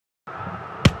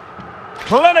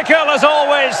Clinical as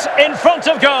always, in front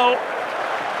of goal.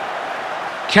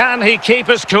 Can he keep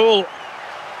us cool?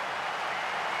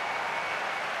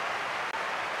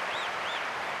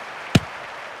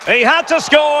 He had to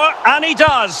score, and he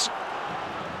does.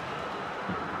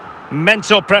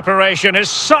 Mental preparation is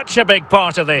such a big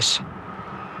part of this.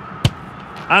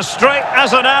 As straight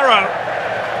as an arrow.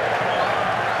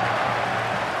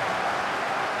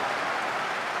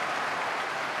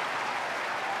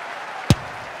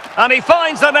 And he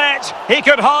finds the net. He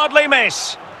could hardly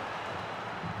miss.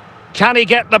 Can he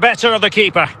get the better of the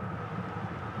keeper?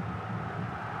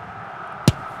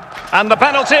 And the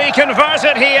penalty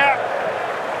converted here.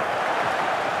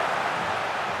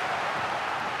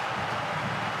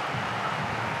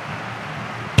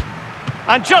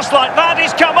 And just like that,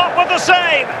 he's come up with the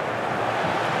save.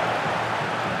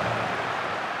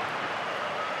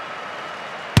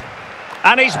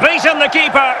 And he's beaten the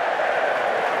keeper.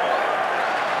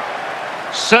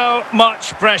 So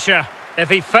much pressure. If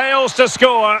he fails to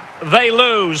score, they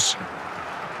lose.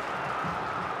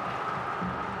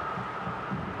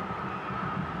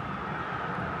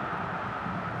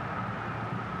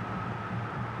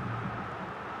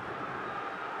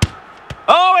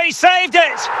 Oh, he saved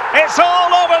it! It's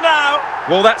all over now!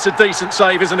 Well, that's a decent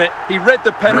save, isn't it? He read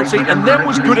the penalty and then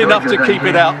was good enough to keep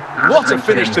it out. What a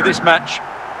finish to this match.